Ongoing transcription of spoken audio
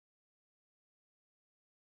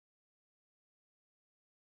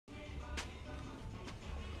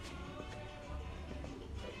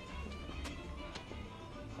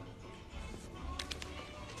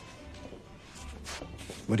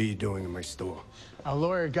What are you doing in my store? Our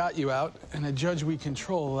lawyer got you out, and a judge we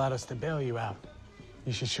control allowed us to bail you out.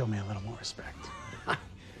 You should show me a little more respect.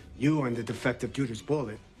 You and the defective Judas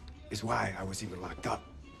Bullet is why I was even locked up.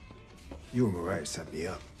 You and Mariah set me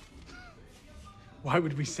up. Why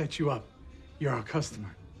would we set you up? You're our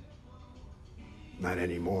customer. Not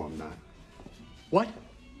anymore, I'm not. What?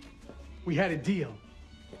 We had a deal.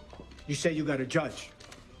 You say you got a judge.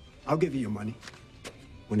 I'll give you your money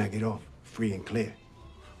when I get off, free and clear.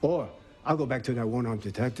 Or I'll go back to that one-armed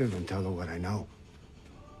detective and tell her what I know.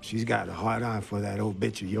 She's got a hard on for that old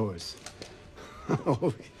bitch of yours.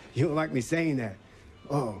 Oh, you don't like me saying that.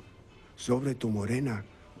 Oh, sobre tu morena,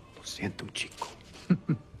 lo siento, chico.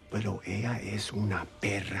 Pero ella es una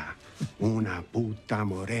perra, una puta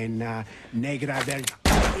morena negra del...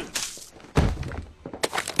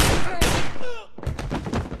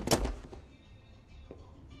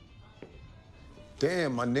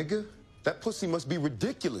 Damn, my nigga. That pussy must be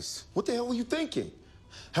ridiculous. What the hell were you thinking?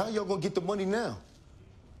 How y'all gonna get the money now?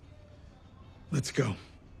 Let's go.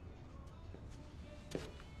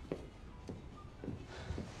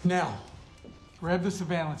 Now, grab the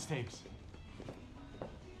surveillance tapes.